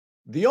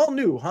The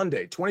all-new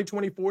Hyundai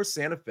 2024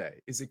 Santa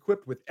Fe is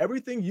equipped with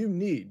everything you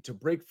need to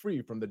break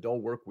free from the dull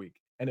work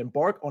week and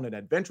embark on an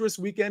adventurous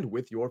weekend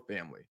with your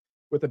family.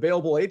 With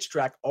available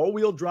H-Track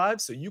all-wheel drive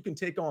so you can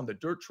take on the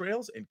dirt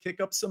trails and kick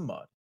up some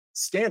mud.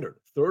 Standard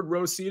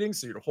third-row seating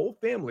so your whole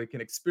family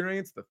can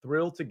experience the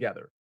thrill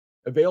together.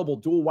 Available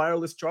dual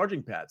wireless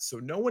charging pads so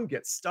no one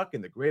gets stuck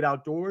in the great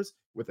outdoors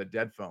with a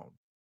dead phone.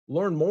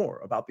 Learn more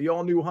about the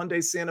all-new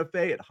Hyundai Santa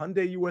Fe at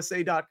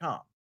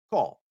HyundaiUSA.com.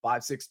 Call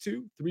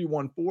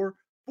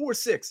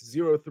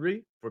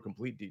 562-314-4603 for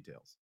complete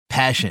details.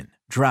 Passion,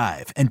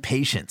 drive, and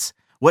patience.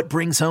 What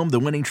brings home the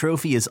winning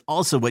trophy is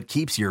also what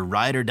keeps your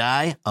ride or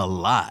die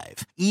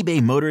alive.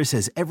 eBay Motors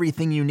has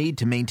everything you need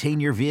to maintain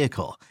your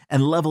vehicle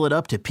and level it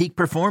up to peak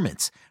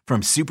performance.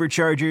 From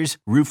superchargers,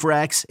 roof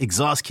racks,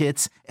 exhaust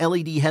kits,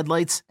 LED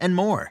headlights, and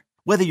more.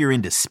 Whether you're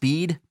into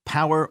speed,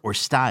 power, or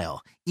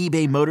style,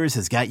 eBay Motors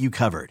has got you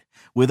covered.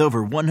 With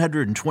over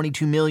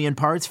 122 million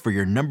parts for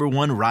your number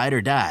one ride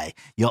or die,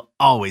 you'll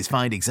always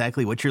find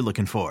exactly what you're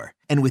looking for.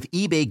 And with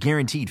eBay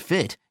Guaranteed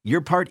Fit,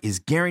 your part is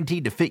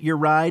guaranteed to fit your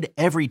ride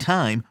every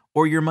time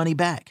or your money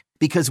back.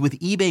 Because with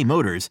eBay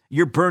Motors,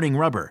 you're burning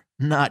rubber,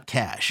 not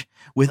cash.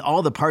 With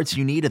all the parts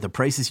you need at the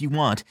prices you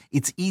want,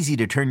 it's easy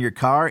to turn your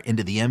car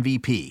into the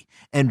MVP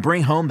and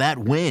bring home that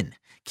win.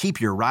 Keep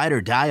your ride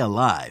or die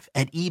alive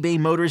at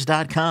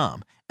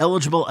ebaymotors.com.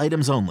 Eligible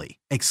items only.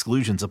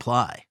 Exclusions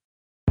apply.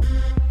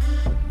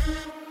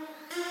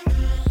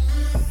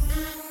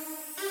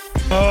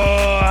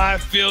 Oh, I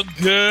feel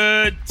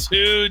good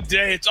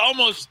today. It's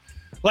almost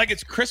like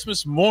it's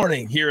Christmas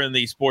morning here in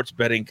the sports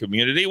betting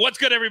community. What's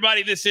good,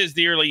 everybody? This is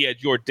the Early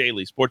Edge, your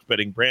daily sports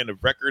betting brand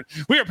of record.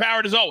 We are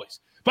powered, as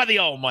always, by the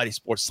almighty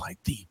Sportsline,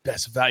 the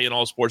best value in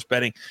all sports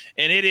betting,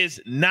 and it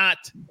is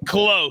not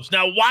close.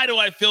 Now, why do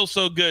I feel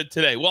so good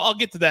today? Well, I'll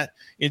get to that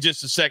in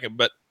just a second,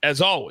 but as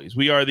always,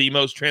 we are the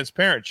most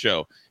transparent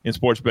show in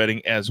sports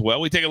betting as well.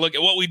 We take a look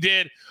at what we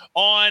did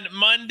on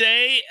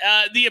Monday,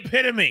 the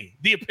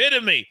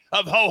epitome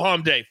of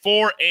ho-hum day,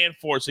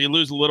 4-4. So you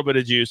lose a little bit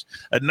of juice,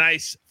 a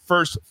nice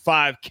first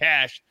five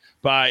cash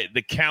by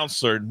the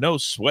counselor. No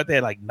sweat. They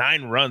had like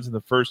 9 runs in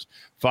the first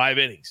 5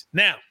 innings.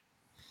 Now,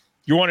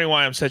 you're wondering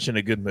why I'm such in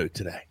a good mood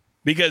today,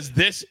 because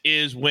this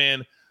is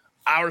when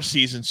our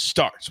season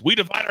starts. We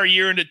divide our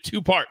year into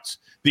 2 parts,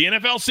 the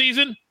NFL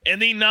season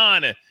and the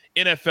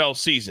non-NFL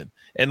season.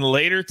 And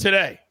later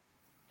today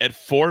at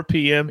 4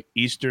 p.m.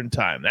 Eastern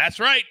time. That's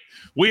right.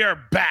 We are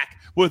back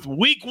with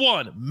week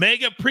 1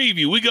 mega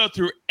preview. We go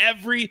through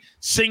every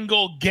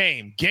single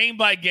game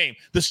by game.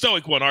 The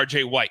stoic one,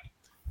 RJ White,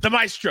 the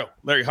maestro,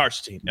 Larry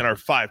Harstein, and our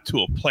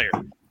 5-tool player,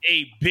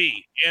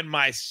 AB, and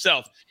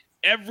myself,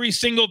 every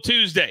single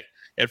Tuesday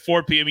at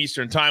 4 p.m.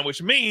 Eastern time,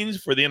 which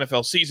means for the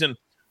NFL season,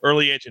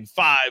 Early Edge and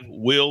 5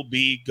 will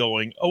be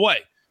going away.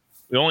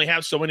 We only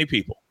have so many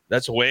people.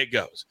 That's the way it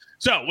goes.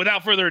 So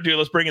without further ado,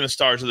 let's bring in the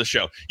stars of the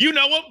show. You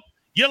know them,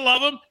 you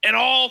love them, and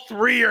all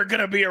 3 are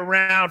going to be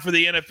around for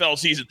the NFL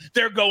season.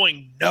 They're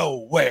going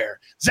nowhere.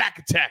 Zach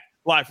Attack,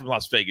 live from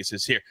Las Vegas,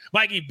 is here.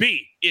 Mikey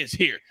B is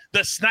here.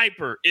 The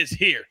Sniper is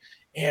here.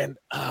 And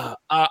I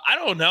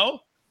don't know.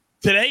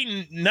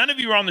 Today, none of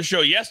you were on the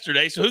show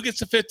yesterday, so who gets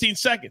the 15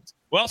 seconds?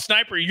 Well,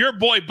 Sniper, your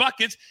boy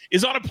Buckets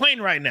is on a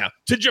plane right now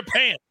to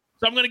Japan.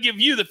 So I'm going to give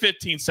you the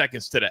 15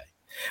 seconds today.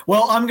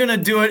 Well, I'm going to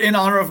do it in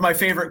honor of my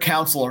favorite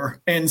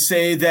counselor and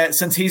say that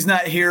since he's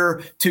not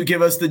here to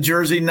give us the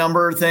jersey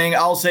number thing,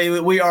 I'll say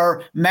that we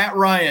are Matt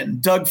Ryan,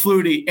 Doug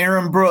Flutie,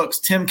 Aaron Brooks,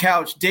 Tim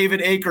Couch,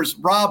 David Akers,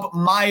 Rob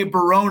My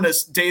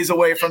Baronis days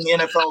away from the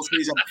NFL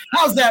season.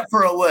 How's that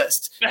for a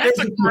list? That's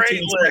a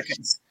great list.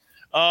 Seconds.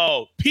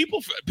 Oh,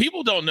 people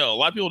don't know. A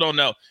lot of people don't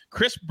know.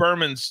 Chris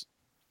Berman's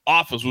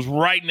office was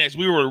right next.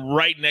 We were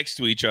right next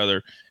to each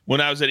other when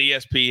I was at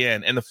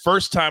ESPN. And the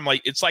first time,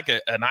 like, it's like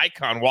an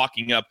icon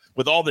walking up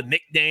with all the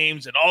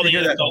nicknames and all the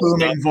that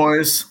booming stuff.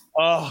 Voice.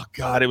 Oh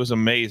God, it was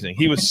amazing.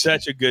 He was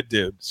such a good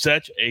dude.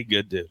 Such a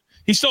good dude.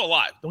 He's still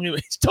alive. He's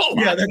still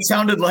alive. Yeah, that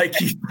sounded like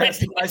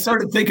I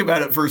started thinking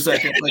about it for a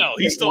second. Like, no,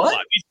 he's still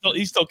alive.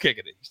 He's still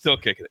kicking it. He's still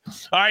kicking it.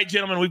 All right,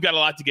 gentlemen, we've got a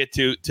lot to get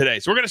to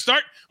today. So we're going to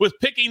start with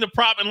picking the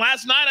prop. And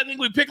last night, I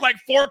think we picked like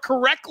 4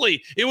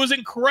 correctly. It was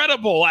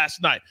incredible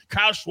last night.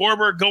 Kyle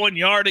Schwarber going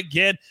yard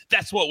again.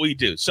 That's what we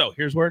do. So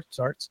here's where it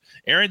starts.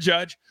 Aaron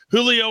Judge,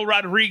 Julio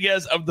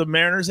Rodriguez of the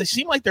Mariners. They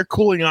seem like they're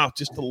cooling off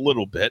just a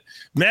little bit.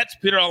 Mets,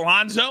 Peter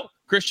Alonso.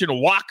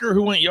 Christian Walker,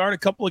 who went yard a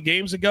couple of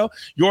games ago.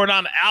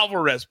 Yordan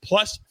Alvarez,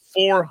 plus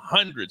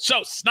 400.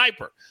 So,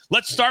 Sniper,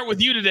 let's start with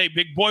you today,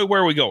 big boy.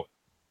 Where are we going?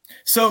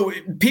 So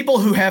people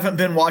who haven't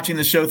been watching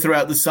the show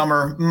throughout the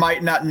summer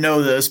might not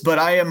know this, but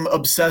I am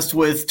obsessed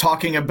with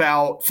talking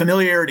about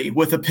familiarity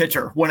with a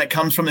pitcher when it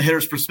comes from the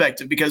hitter's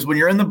perspective, because when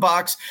you're in the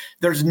box,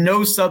 there's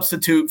no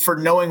substitute for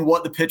knowing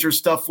what the pitcher's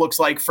stuff looks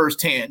like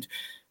firsthand.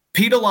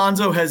 Pete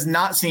Alonso has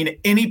not seen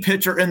any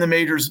pitcher in the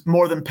majors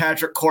more than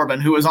Patrick Corbin,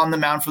 who is on the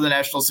mound for the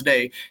Nationals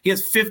today. He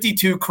has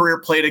 52 career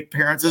plate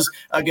appearances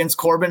against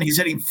Corbin. He's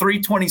hitting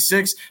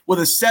 .326 with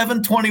a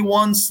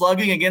 .721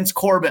 slugging against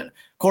Corbin.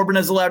 Corbin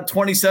has allowed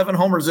 27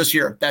 homers this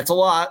year. That's a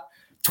lot.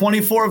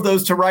 24 of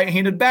those to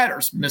right-handed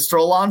batters. Mr.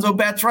 Alonso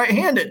bats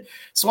right-handed.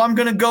 So I'm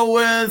going to go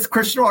with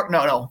Christian Walker.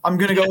 No, I'm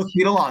going to go with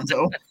Pete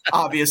Alonso,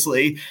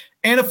 obviously.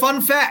 And a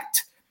fun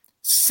fact,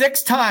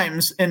 6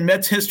 times in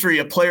Mets history,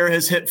 a player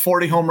has hit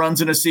 40 home runs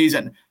in a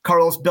season.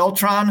 Carlos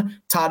Beltran,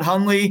 Todd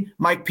Hundley,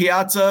 Mike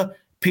Piazza,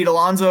 Pete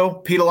Alonso,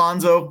 Pete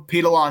Alonso,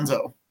 Pete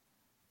Alonso.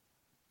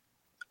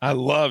 I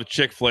love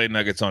Chick-fil-A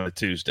nuggets on a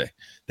Tuesday.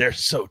 They're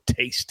so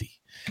tasty.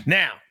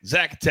 Now,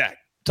 Zach Attack,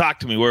 talk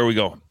to me. Where are we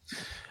going?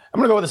 I'm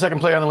going to go with the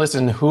second player on the list,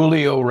 and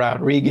Julio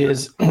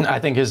Rodriguez. I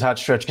think his hot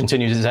stretch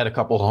continues. He's had a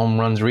couple home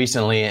runs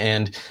recently,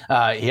 and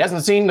he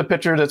hasn't seen the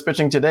pitcher that's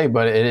pitching today,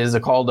 but it is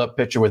a called-up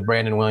pitcher with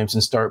Brandon Williamson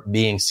start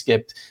being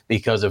skipped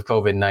because of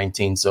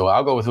COVID-19. So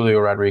I'll go with Julio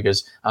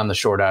Rodriguez on the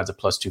short odds at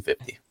plus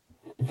 250.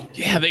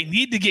 Yeah, they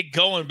need to get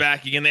going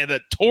back again. They had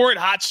a torrid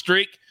hot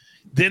streak.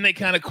 Then they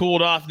kind of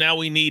cooled off. Now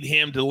we need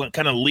him to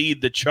kind of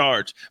lead the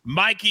charge.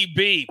 Mikey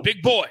B,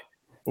 big boy.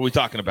 What are we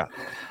talking about?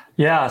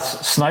 Yeah,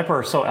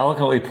 Sniper so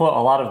eloquently put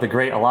a lot of the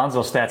great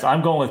Alonso stats.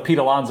 I'm going with Pete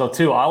Alonso,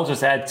 too. I'll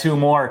just add 2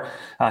 more.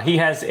 He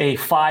has a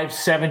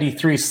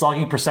 .573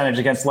 slugging percentage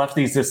against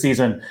lefties this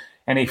season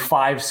and a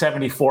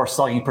 .574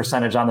 slugging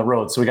percentage on the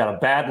road. So we got a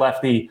bad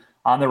lefty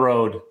on the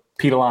road,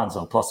 Pete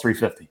Alonso, plus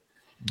 350.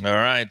 All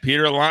right,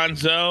 Peter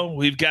Alonso.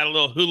 We've got a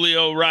little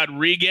Julio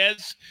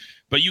Rodriguez,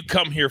 but you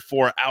come here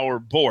for our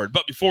board.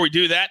 But before we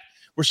do that,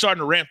 we're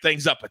starting to ramp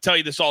things up. I tell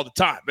you this all the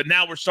time, but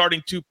now we're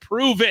starting to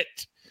prove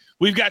it.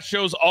 We've got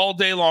shows all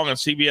day long on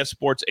CBS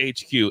Sports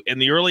HQ. And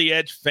the Early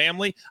Edge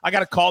family, I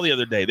got a call the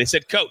other day. They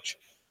said, Coach,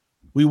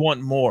 we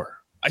want more.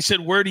 I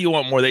said, where do you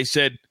want more? They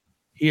said,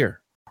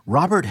 here.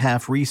 Robert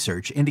Half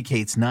research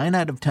indicates 9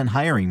 out of 10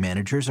 hiring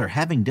managers are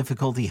having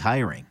difficulty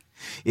hiring.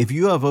 If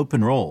you have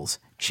open roles,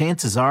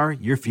 chances are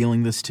you're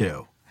feeling this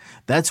too.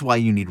 That's why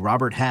you need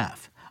Robert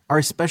Half.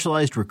 Our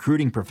specialized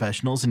recruiting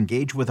professionals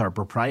engage with our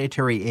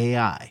proprietary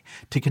AI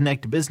to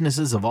connect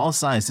businesses of all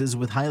sizes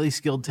with highly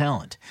skilled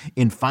talent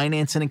in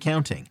finance and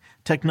accounting,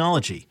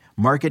 technology,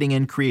 marketing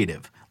and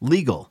creative,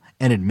 legal,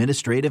 and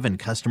administrative and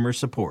customer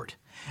support.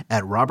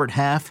 At Robert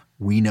Half,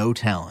 we know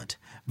talent.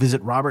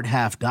 Visit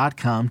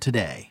roberthalf.com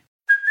today.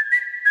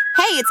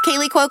 Hey, it's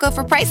Kaylee Cuoco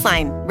for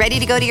Priceline. Ready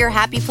to go to your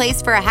happy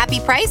place for a happy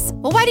price?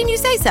 Well, why didn't you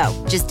say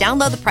so? Just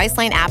download the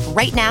Priceline app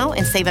right now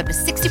and save up to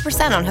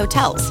 60% on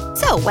hotels.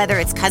 So whether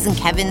it's Cousin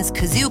Kevin's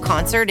Kazoo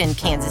Concert in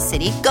Kansas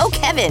City, go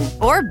Kevin,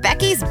 or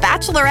Becky's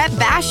Bachelorette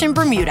Bash in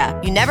Bermuda,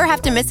 you never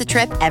have to miss a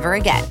trip ever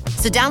again.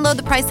 So download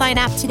the Priceline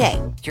app today.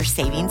 Your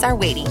savings are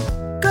waiting.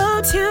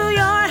 Go to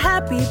your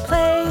happy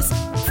place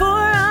for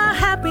a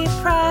happy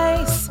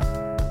price.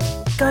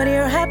 Go to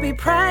your happy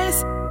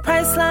price,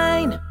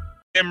 Priceline.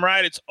 I'm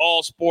right. It's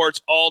all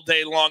sports all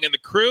day long. And the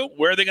crew,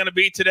 where are they going to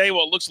be today?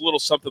 Well, it looks a little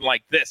something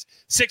like this.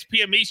 6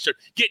 p.m. Eastern,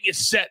 getting you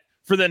set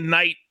for the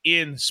night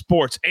in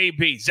sports.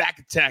 AB, Zach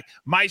Attack,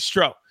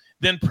 Maestro.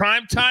 Then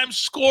primetime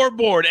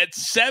scoreboard at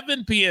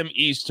 7 p.m.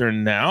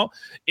 Eastern now.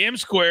 M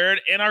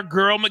Squared and our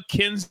girl,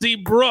 Mackenzie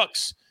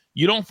Brooks.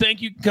 You don't think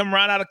you can come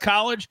right out of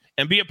college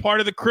and be a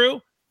part of the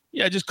crew?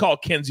 Yeah, just call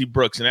Kenzie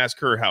Brooks and ask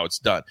her how it's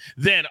done.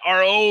 Then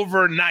our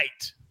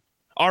overnight,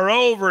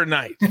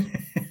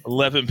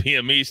 11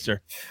 p.m. Eastern,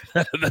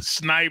 the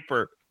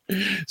Sniper.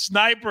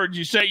 Sniper, did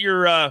you set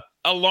your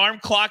alarm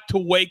clock to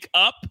wake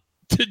up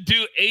to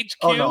do HQ?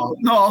 Oh,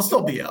 no, I'll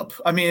still be up.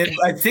 I mean,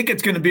 I think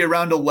it's going to be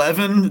around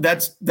 11.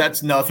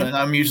 That's nothing.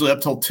 I'm usually up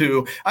till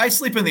 2. I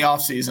sleep in the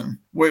off season.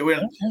 We're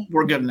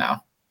good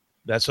now.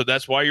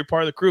 That's why you're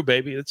part of the crew,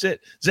 baby. That's it.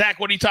 Zach,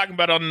 what are you talking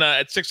about on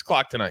at 6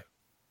 o'clock tonight?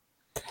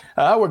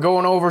 We're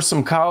going over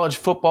some college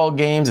football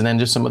games and then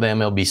just some of the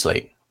MLB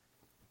slate.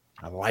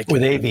 I like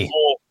with it. AB.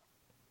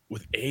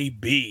 With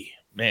AB.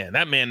 Man,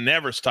 that man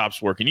never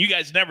stops working. You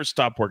guys never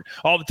stop working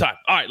all the time.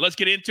 All right, let's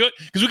get into it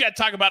because we got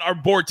to talk about our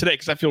board today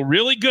because I feel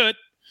really good.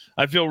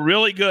 I feel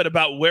really good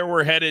about where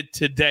we're headed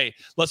today.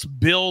 Let's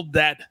build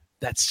that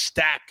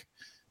stack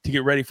to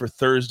get ready for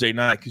Thursday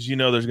night because you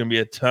know there's going to be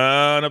a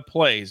ton of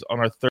plays on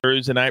our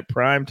Thursday night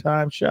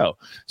primetime show.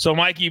 So,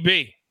 Mikey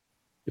B,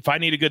 if I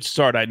need a good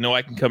start, I know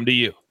I can come to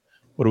you.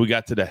 What do we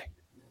got today?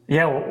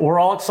 Yeah, we're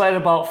all excited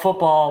about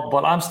football,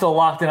 but I'm still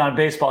locked in on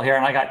baseball here,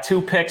 and I got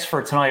 2 picks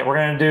for tonight. We're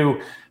going to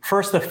do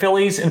first the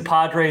Phillies and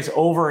Padres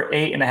over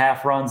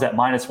 8.5 runs at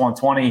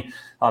 -120.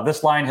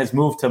 This line has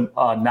moved to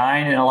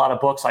 9 in a lot of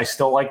books. I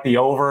still like the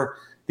over.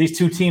 These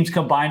 2 teams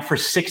combined for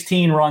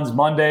 16 runs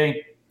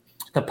Monday.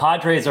 The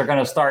Padres are going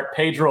to start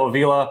Pedro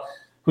Avila,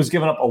 who's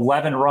given up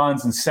 11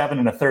 runs and 7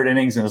 1/3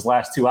 innings in his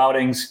last 2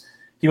 outings.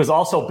 He was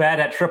also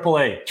bad at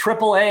AAA.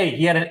 AAA,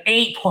 he had an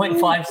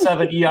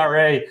 8.57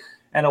 ERA.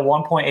 And a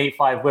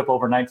 1.85 whip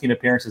over 19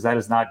 appearances. That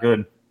is not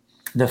good.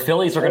 The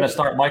Phillies are going to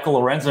start Michael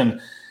Lorenzen.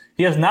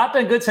 He has not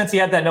been good since he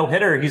had that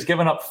no-hitter. He's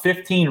given up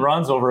 15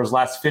 runs over his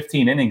last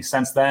 15 innings.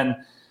 Since then,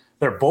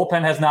 their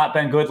bullpen has not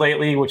been good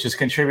lately, which has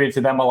contributed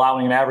to them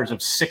allowing an average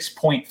of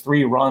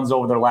 6.3 runs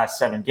over their last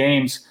 7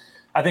 games.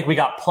 I think we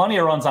got plenty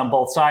of runs on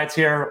both sides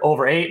here.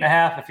 Over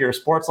 8.5 if you're a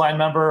Sportsline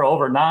member.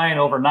 Over 9,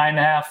 over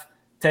 9.5.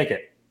 Take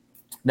it.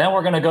 Then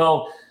we're going to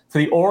go to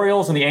the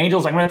Orioles and the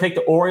Angels. I'm going to take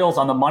the Orioles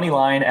on the money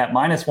line at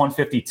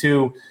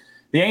 -152.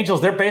 the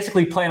Angels, they're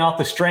basically playing off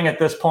the string at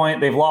this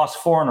point. They've lost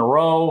 4 in a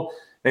row.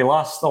 They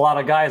lost a lot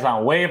of guys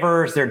on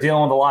waivers. They're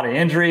dealing with a lot of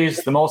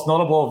injuries, the most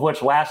notable of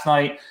which last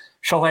night,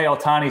 Shohei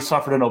Ohtani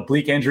suffered an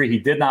oblique injury. He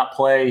did not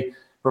play.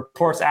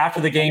 Reports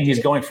after the game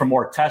he's going for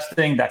more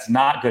testing. That's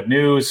not good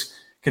news.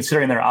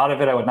 Considering they're out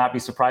of it, I would not be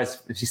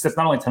surprised if he sits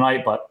not only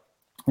tonight, but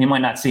we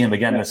might not see him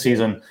again this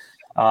season.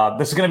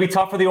 This is going to be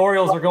tough for the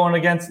Orioles. They're going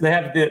against – this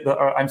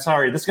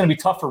is going to be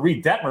tough for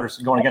Reed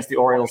Detmers going against the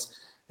Orioles.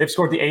 They've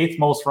scored the 8th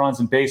most runs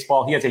in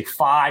baseball. He has a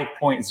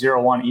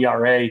 5.01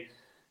 ERA.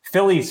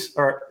 Phillies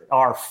are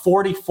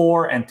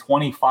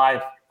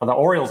 44-25. The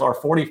Orioles are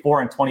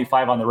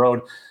 44-25 on the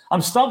road.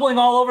 I'm stumbling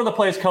all over the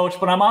place, Coach,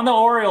 but I'm on the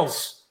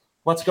Orioles.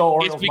 Let's go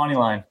Orioles money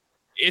line.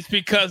 It's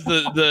because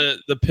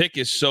the pick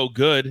is so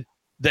good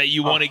that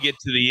you want to get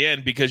to the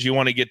end because you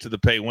want to get to the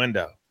pay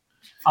window.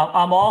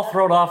 I'm all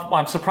thrown off.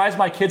 I'm surprised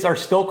my kids are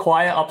still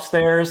quiet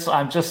upstairs.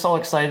 I'm just so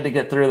excited to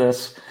get through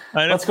this.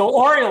 Let's go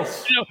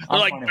Orioles. They're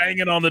like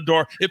banging on the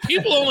door. If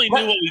people only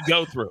knew what we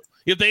go through.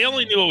 If they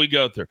only knew what we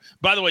go through.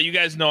 By the way, you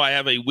guys know I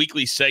have a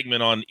weekly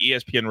segment on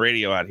ESPN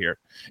Radio out here,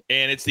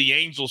 and it's the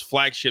Angels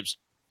flagship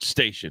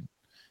station.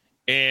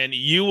 And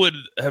you would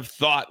have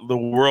thought the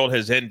world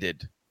has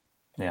ended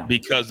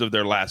because of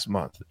their last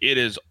month. It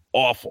is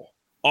awful,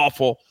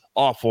 awful,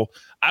 awful.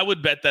 I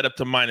would bet that up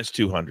to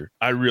 -200.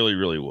 I really,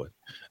 really would.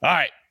 All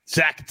right,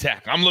 Zach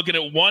Attack. I'm looking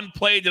at one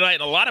play tonight,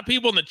 and a lot of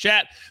people in the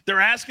chat,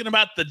 they're asking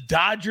about the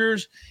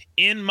Dodgers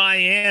in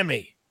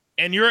Miami,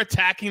 and you're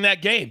attacking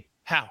that game.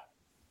 How?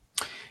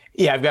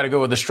 Yeah, I've got to go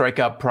with the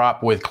strikeout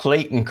prop with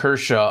Clayton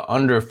Kershaw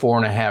under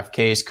 4.5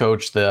 Ks,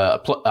 Coach.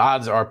 The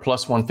odds are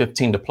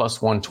 +115 to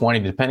 +120,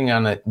 depending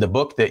on the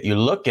book that you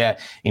look at.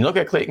 You look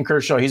at Clayton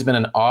Kershaw, he's been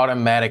an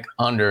automatic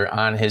under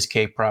on his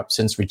K prop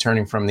since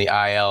returning from the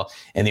IL,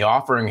 and the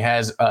offering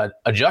has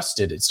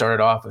adjusted. It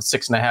started off at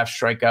 6.5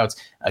 strikeouts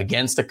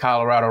against the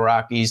Colorado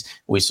Rockies.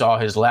 We saw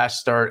his last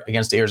start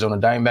against the Arizona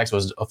Diamondbacks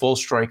was a full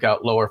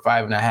strikeout, lower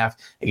 5.5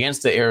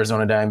 against the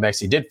Arizona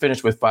Diamondbacks. He did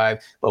finish with 5,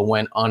 but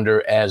went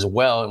under as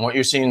well. And what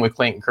you're seeing with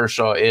Clayton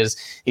Kershaw is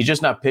he's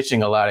just not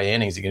pitching a lot of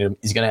innings.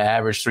 He's going to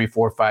average 3,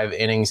 4, 5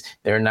 innings.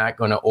 They're not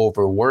going to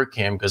overwork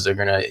him because they're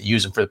going to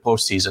use him for the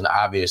postseason,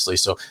 obviously.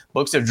 So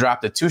books have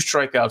dropped the 2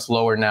 strikeouts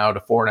lower now to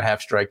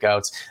 4.5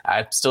 strikeouts.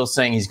 I'm still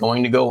saying he's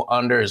going to go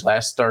under. His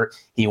last start,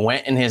 he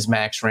went in his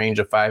max range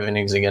of 5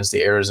 innings against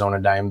the Arizona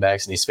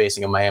Diamondbacks, and he's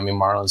facing a Miami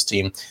Marlins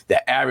team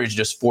that averaged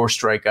just 4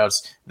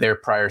 strikeouts their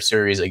prior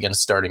series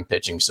against starting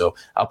pitching. So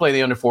I'll play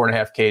the under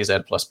 4.5 Ks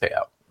at a plus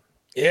payout.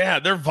 Yeah,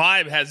 their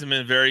vibe hasn't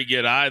been very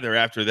good either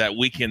after that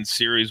weekend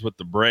series with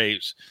the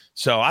Braves.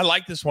 So I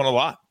like this one a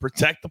lot.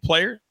 Protect the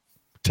player,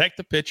 protect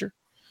the pitcher.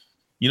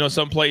 You know,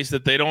 some place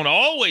that they don't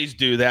always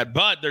do that,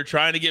 but they're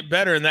trying to get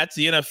better, and that's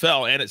the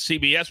NFL. And at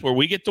CBS, where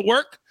we get to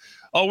work,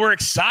 we're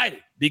excited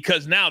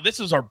because now this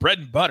is our bread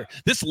and butter.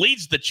 This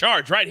leads the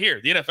charge right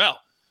here, the NFL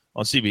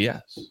on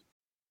CBS.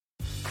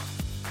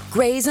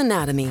 Grey's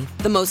Anatomy,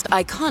 the most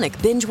iconic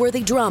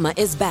binge-worthy drama,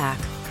 is back,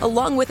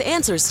 along with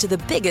answers to the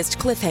biggest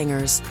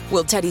cliffhangers.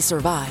 Will Teddy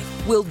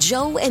survive? Will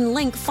Joe and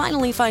Link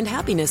finally find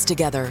happiness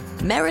together?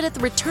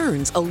 Meredith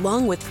returns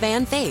along with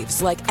fan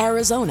faves like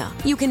Arizona.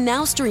 You can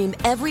now stream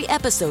every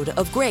episode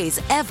of Grey's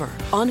ever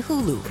on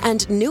Hulu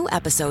and new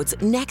episodes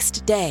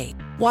next day.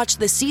 Watch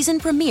the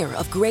season premiere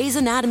of Grey's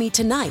Anatomy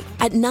tonight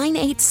at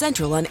 9/8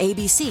 Central on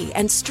ABC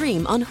and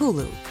stream on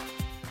Hulu.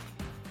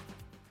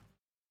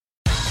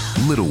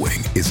 Little Wing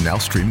is now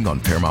streaming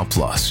on Paramount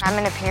Plus. I'm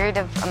in a period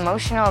of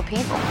emotional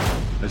upheaval.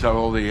 Is that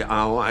all the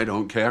I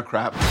don't care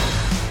crap?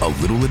 A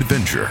little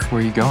adventure.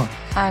 Where are you going?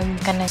 I'm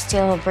gonna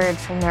steal a bird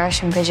from the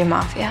Russian pigeon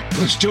mafia.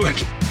 Let's do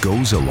it.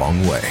 Goes a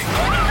long way.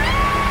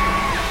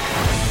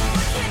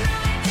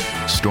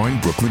 Starring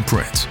Brooklyn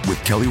Prince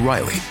with Kelly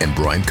Riley and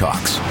Brian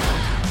Cox.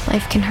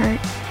 Life can hurt,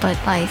 but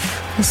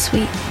life is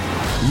sweet.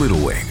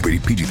 Little Wing,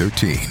 rated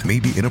PG-13, may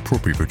be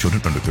inappropriate for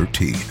children under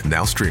 13.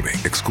 Now streaming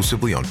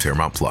exclusively on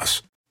Paramount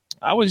Plus.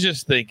 I was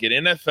just thinking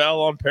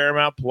NFL on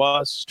Paramount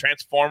Plus,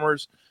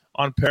 Transformers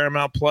on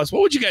Paramount Plus.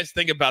 What would you guys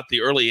think about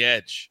the Early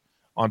Edge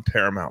on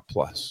Paramount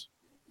Plus?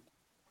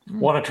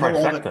 What a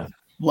trifecta.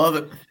 Love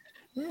it.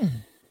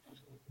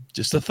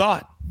 Just a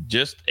thought.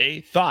 Just a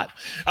thought.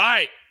 All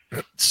right.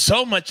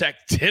 So much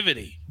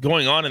activity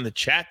going on in the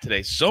chat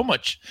today. So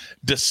much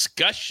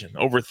discussion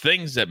over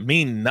things that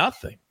mean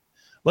nothing.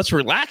 Let's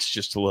relax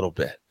just a little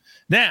bit.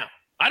 Now,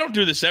 I don't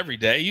do this every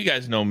day. You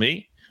guys know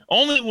me.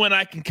 Only when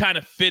I can kind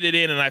of fit it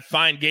in and I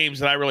find games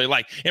that I really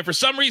like. And for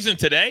some reason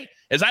today,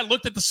 as I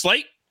looked at the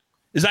slate,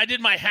 as I did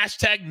my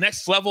hashtag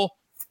next level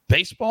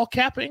baseball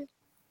capping,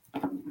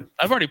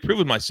 I've already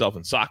proven myself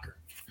in soccer.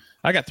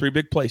 I got 3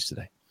 big plays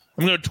today.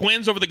 I'm going to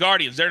Twins over the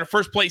Guardians. They're in a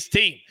first-place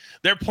team.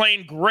 They're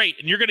playing great.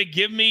 And you're going to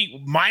give me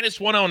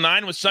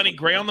 -109 with Sonny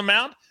Gray on the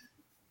mound?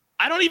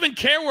 I don't even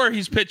care where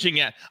he's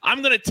pitching at.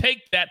 I'm going to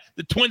take that.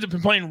 The Twins have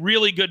been playing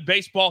really good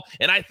baseball,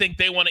 and I think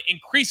they want to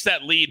increase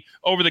that lead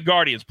over the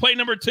Guardians. Play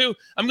number 2,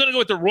 I'm going to go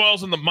with the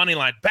Royals on the money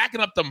line, backing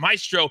up the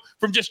Maestro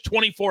from just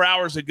 24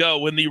 hours ago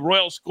when the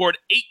Royals scored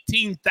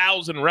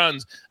 18,000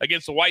 runs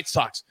against the White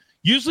Sox.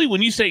 Usually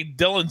when you say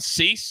Dylan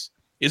Cease,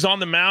 is on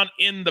the mound.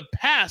 In the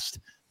past,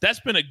 that's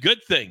been a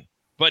good thing.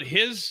 But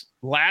his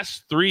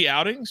last 3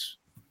 outings,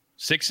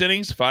 6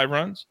 innings, 5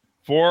 runs,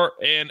 4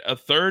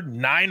 1/3,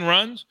 9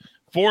 runs,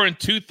 4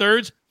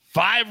 2/3,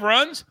 5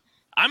 runs.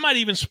 I might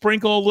even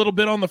sprinkle a little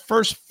bit on the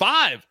first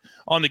 5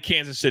 on the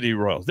Kansas City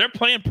Royals. They're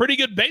playing pretty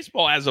good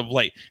baseball as of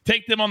late.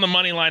 Take them on the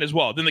money line as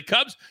well. Then the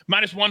Cubs,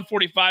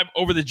 -145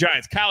 over the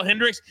Giants. Kyle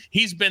Hendricks,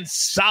 he's been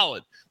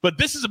solid. But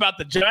this is about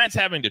the Giants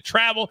having to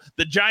travel.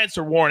 The Giants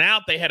are worn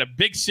out. They had a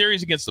big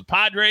series against the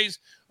Padres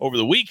over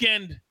the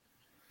weekend.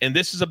 And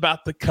this is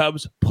about the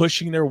Cubs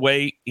pushing their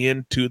way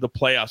into the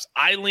playoffs.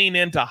 I lean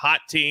into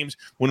hot teams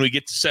when we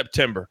get to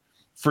September.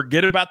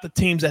 Forget about the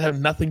teams that have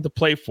nothing to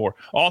play for.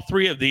 All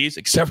 3 of these,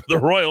 except for the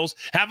Royals,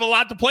 have a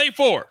lot to play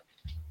for.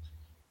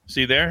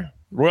 See there?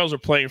 Royals are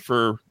playing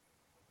for,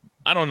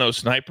 I don't know,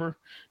 sniper,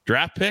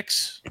 draft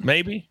picks,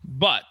 maybe.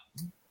 But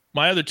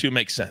my other 2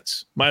 make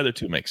sense. All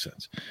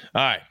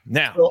right,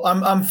 now. Well,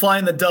 I'm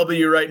flying the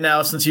W right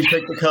now since you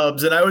picked the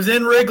Cubs. And I was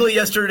in Wrigley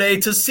yesterday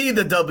to see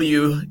the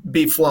W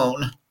be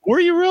flown. Were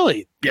you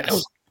really?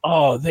 Yes.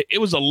 It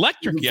was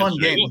electric yesterday. Fun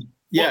game.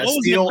 Yeah,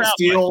 what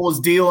Steele was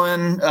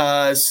dealing.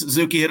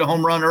 Suzuki hit a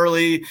home run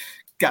early,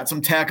 got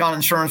some tack-on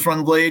insurance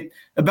run late.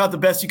 About the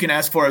best you can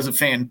ask for as a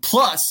fan.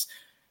 Plus,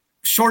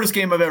 shortest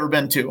game I've ever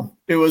been to.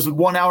 It was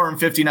 1 hour and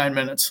 59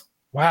 minutes.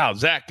 Wow,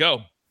 Zach,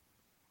 go.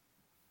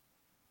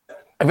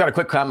 I've got a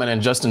quick comment on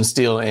Justin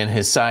Steele and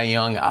his Cy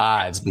Young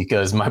odds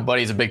because my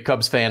buddy's a big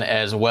Cubs fan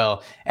as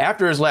well.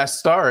 After his last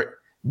start,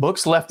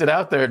 Books left it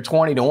out there at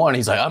 20-1.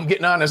 He's like, I'm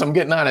getting on this.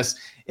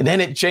 And then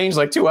it changed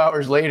like 2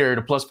 hours later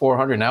to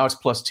 +400. Now it's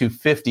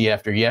 +250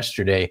 after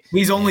yesterday.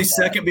 He's only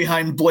second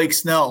behind Blake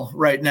Snell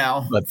right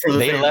now. But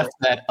they left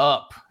that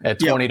up at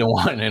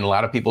 20-1, and a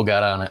lot of people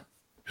got on it.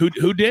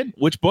 Who did?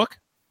 Which book?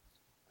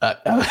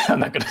 I'm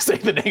not going to say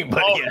the name,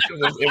 but yeah,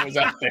 it was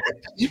out there.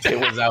 It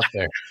was out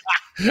there.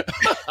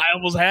 I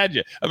almost had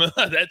you. I mean,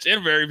 that's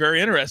very,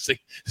 very interesting.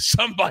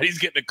 Somebody's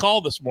getting a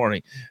call this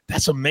morning.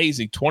 That's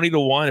amazing.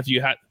 20-1. If you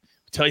had –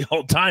 tell you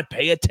all the time,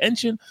 pay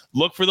attention.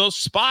 Look for those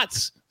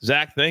spots.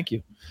 Zach, thank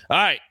you. All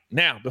right.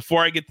 Now,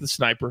 before I get to the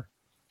sniper,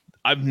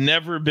 I've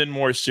never been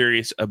more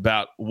serious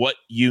about what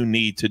you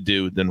need to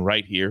do than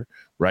right here,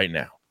 right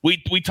now.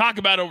 We talk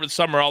about it over the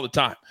summer all the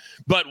time,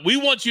 but we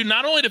want you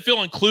not only to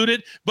feel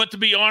included, but to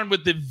be armed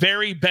with the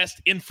very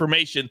best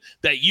information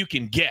that you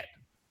can get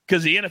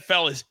because the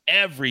NFL is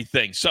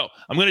everything. So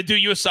I'm going to do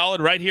you a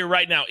solid right here,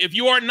 right now. If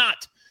you are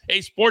not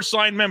a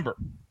Sportsline member,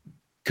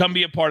 come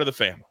be a part of the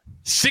family.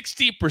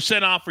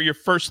 60% off for your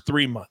first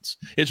 3 months.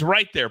 It's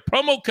right there.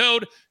 Promo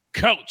code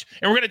COACH.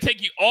 And we're going to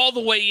take you all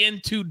the way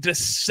into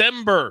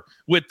December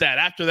with that.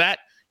 After that,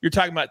 you're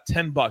talking about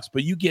 $10,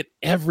 but you get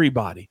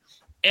everything,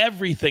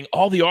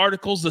 all the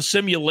articles, the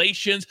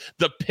simulations,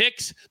 the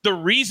picks, the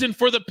reason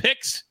for the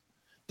picks.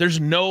 There's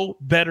no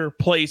better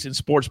place in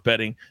sports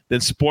betting than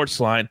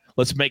Sportsline.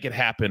 Let's make it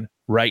happen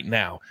right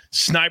now.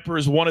 Sniper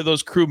is one of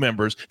those crew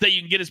members that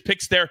you can get his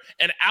picks there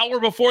an hour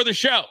before the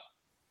show.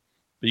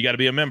 But you got to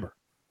be a member.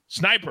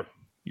 Sniper,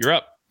 you're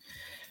up.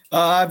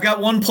 I've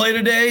got one play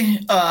today.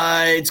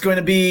 It's going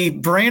to be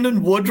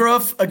Brandon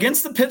Woodruff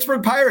against the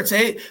Pittsburgh Pirates.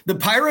 Hey, the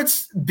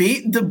Pirates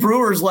beat the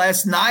Brewers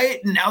last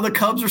night, and now the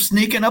Cubs are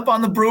sneaking up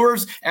on the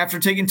Brewers after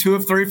taking 2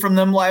 of 3 from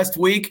them last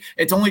week.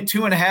 It's only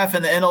 2.5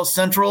 in the NL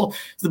Central.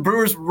 The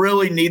Brewers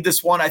really need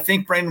this one. I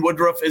think Brandon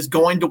Woodruff is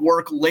going to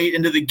work late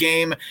into the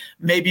game.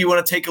 Maybe you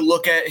want to take a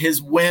look at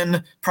his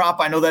win prop.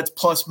 I know that's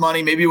plus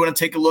money. Maybe you want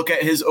to take a look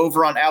at his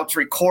over on outs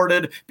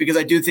recorded because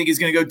I do think he's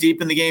going to go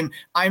deep in the game.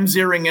 I'm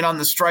zeroing in on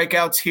the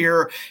strikeouts here.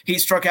 He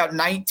struck out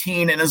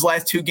 19 in his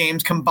last 2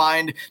 games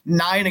combined,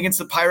 9 against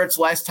the Pirates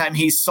last time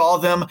he saw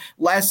them.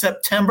 Last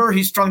September,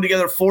 he strung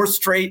together 4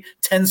 straight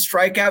 10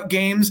 strikeout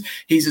games.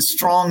 He's a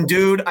strong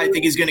dude. I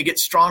think he's going to get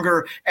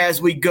stronger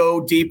as we go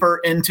deeper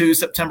into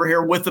September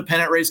here with the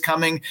pennant race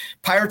coming.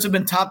 Pirates have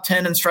been top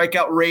 10 in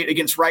strikeout rate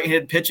against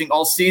right-handed pitching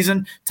all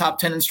season, top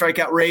 10 in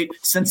strikeout rate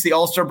since the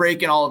All-Star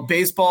break in all of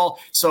baseball.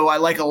 So I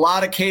like a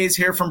lot of Ks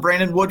here from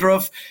Brandon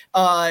Woodruff.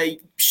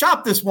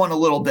 Shop this one a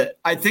little bit.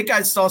 I think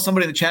I saw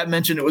somebody in the chat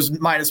mention it was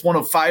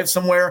 -105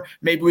 somewhere.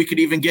 Maybe we could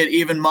even get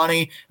even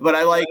money, but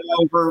I like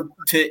over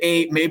to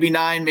 8, maybe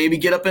 9, maybe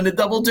get up into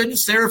double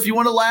digits there if you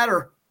want a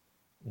ladder.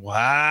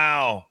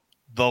 Wow.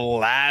 The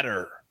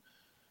ladder.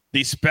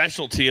 The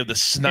specialty of the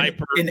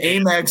sniper. An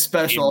AMAG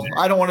special.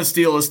 I don't want to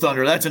steal his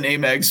thunder. That's an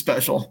AMAG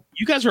special.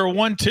 You guys are a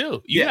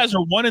 1-2. You guys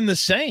are one in the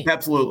same.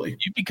 Absolutely.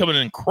 You become an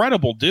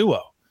incredible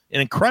duo.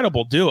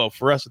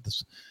 For us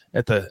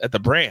at the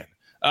brand.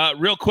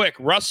 Real quick,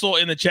 Russell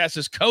in the chat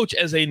says, Coach,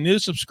 as a new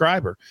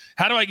subscriber,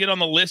 how do I get on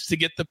the list to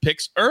get the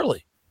picks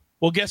early?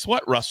 Well, guess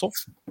what, Russell?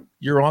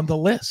 You're on the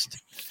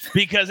list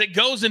because it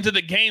goes into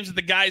the games that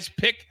the guys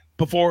pick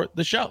before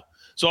the show.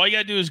 So all you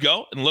got to do is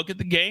go and look at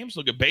the games,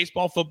 look at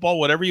baseball, football,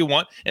 whatever you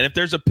want. And if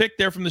there's a pick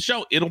there from the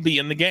show, it'll be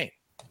in the game.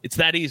 It's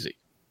that easy.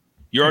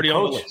 You're already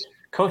on the list.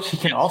 Coach, he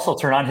can also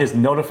turn on his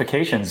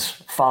notifications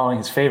following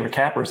his favorite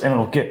cappers, and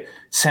it'll get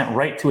sent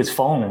right to his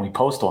phone when we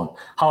post one.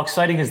 How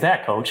exciting is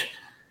that, Coach?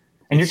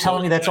 And you're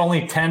telling me that's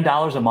only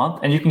 $10 a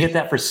month, and you can get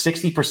that for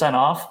 60%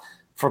 off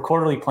for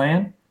quarterly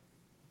plan.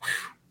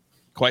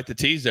 Quite the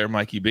tease there,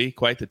 Mikey B.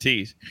 Quite the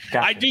tease.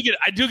 Gotcha. I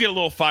do get a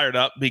little fired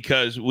up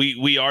because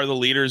we are the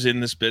leaders in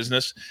this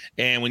business,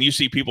 and when you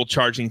see people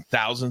charging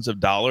thousands of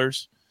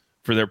dollars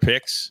for their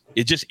picks,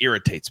 it just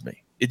irritates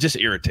me. It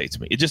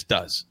just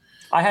does.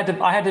 I had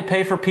to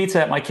pay for pizza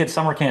at my kid's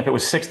summer camp. It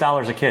was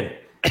 $6 a kid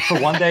for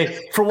one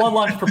day, for one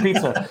lunch for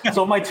pizza.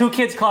 So my 2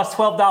 kids cost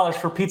 $12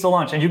 for pizza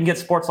lunch, and you can get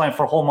Sportsline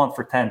for a whole month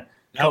for $10.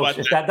 Coach,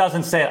 if that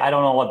doesn't say it, I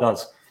don't know what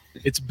does.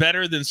 It's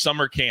better than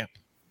summer camp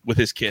with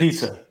his kids.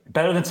 Pizza.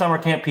 Better than summer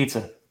camp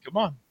pizza. Come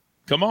on.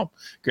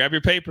 Grab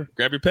your paper.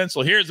 Grab your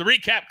pencil. Here's the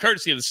recap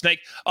courtesy of the Snake.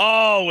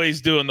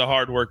 Always doing the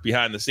hard work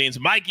behind the scenes.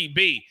 Mikey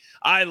B.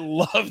 I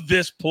love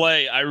this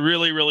play. I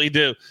really, really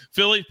do.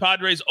 Phillies,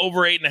 Padres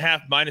over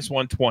 8.5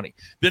 -120.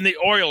 Then the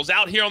Orioles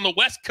out here on the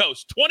West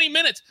Coast. 20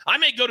 minutes. I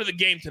may go to the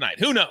game tonight.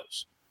 Who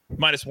knows?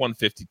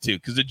 -152.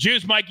 Because the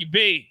juice, Mikey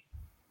B,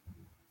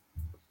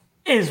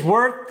 is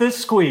worth the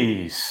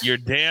squeeze. You're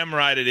damn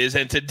right it is.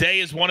 And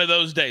today is one of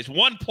those days.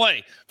 One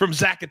play from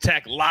Zack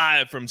Attack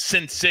live from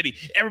Sin City.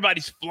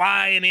 Everybody's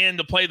flying in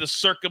to play the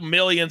Circa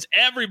Millions.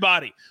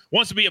 Everybody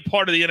wants to be a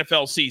part of the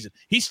NFL season.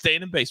 He's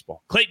staying in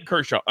baseball. Clayton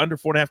Kershaw, under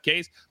 4.5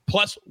 Ks,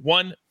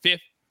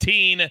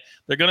 +115.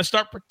 They're going to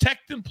start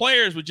protecting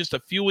players with just a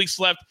few weeks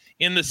left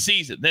in the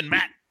season. Then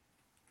Matt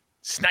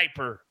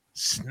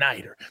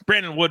Snyder,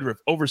 Brandon Woodruff,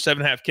 over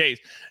 7.5 Ks.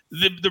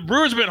 The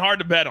Brewers have been hard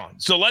to bet on.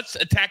 So let's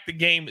attack the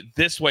game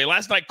this way.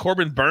 Last night,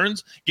 Corbin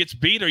Burns gets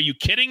beat. Are you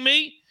kidding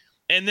me?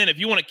 And then if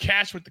you want to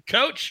cash with the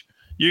coach,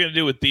 you're going to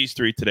do with these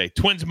 3 today.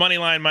 Twins money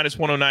line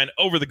 -109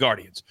 over the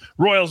Guardians.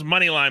 Royals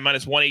money line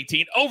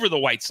 -118 over the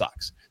White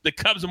Sox. The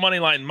Cubs money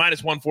line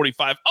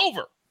 -145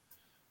 over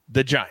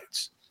the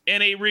Giants.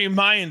 And a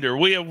reminder,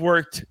 we have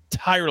worked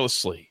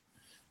tirelessly,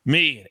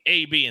 me and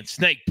AB and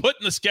Snake,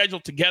 putting the schedule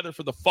together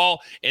for the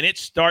fall, and it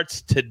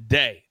starts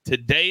today.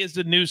 Today is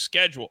the new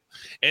schedule,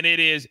 and it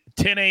is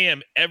 10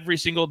 a.m. every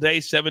single day,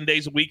 7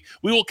 days a week.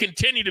 We will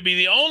continue to be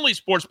the only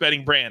sports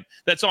betting brand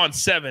that's on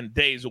 7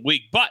 days a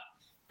week, but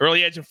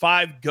Early Edge of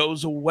 5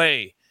 goes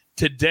away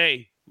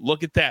today.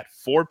 Look at that,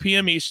 4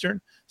 p.m. Eastern,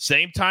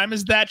 same time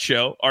as that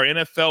show, our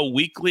NFL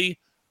Weekly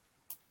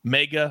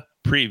Mega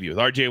Preview with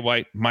RJ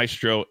White,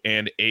 Maestro,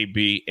 and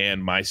AB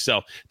and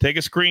myself. Take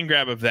a screen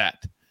grab of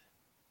that.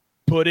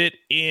 Put it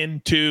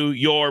into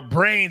your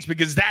brains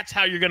because that's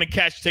how you're going to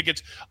catch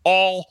tickets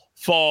all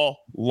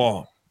fall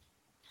long.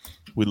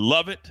 We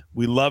love it.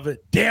 We love it.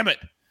 Damn it.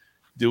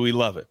 Do we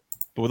love it?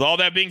 But with all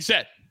that being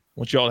said, I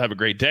want you all to have a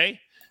great day.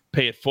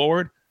 Pay it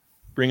forward.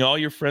 Bring all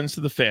your friends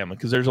to the family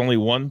because there's only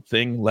one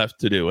thing left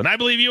to do. And I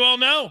believe you all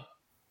know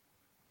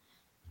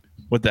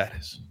what that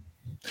is.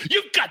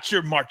 You've got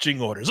your marching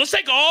orders. Let's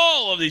take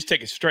all of these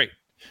tickets straight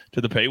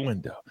to the pay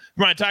window.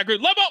 Ryan Tiger,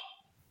 Lobo,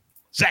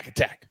 Zack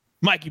Attack,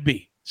 Mikey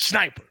B,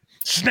 Sniper,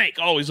 Snake,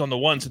 always on the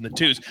 1s and the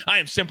 2s. I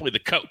am simply the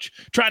coach,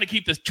 trying to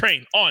keep this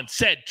train on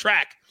said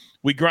track.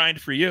 We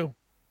grind for you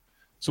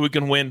so we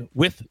can win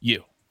with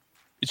you.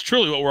 It's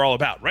truly what we're all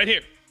about right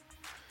here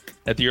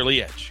at the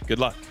Early Edge. Good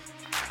luck.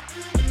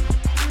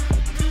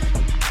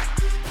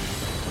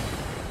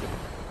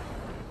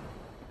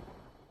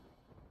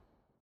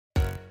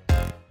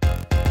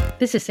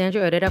 This is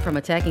Sandra Herrera from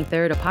Attacking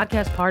Third, a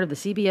podcast part of the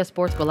CBS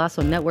Sports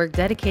Golazo Network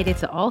dedicated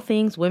to all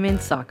things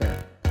women's soccer.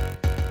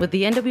 With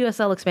the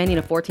NWSL expanding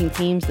to 14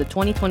 teams, the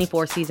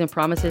 2024 season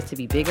promises to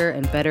be bigger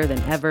and better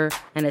than ever,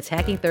 and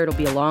Attacking Third will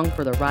be along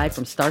for the ride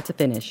from start to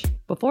finish.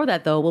 Before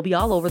that, though, we'll be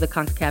all over the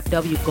CONCACAF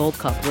W Gold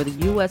Cup, where the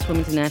U.S.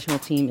 women's national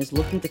team is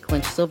looking to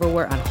clinch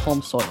silverware on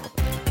home soil.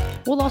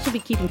 We'll also be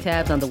keeping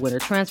tabs on the winter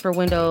transfer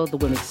window, the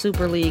Women's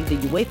Super League, the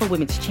UEFA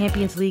Women's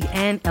Champions League,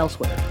 and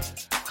elsewhere.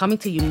 Coming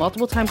to you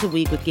multiple times a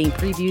week with game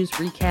previews,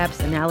 recaps,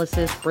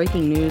 analysis,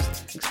 breaking news,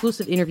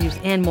 exclusive interviews,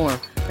 and more.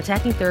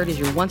 Attacking Third is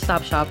your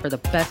one-stop shop for the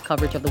best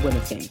coverage of the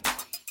women's game.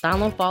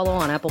 Download, follow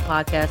on Apple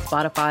Podcasts,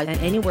 Spotify, and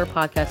anywhere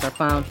podcasts are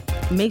found.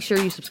 Make sure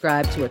you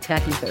subscribe to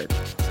Attacking Third.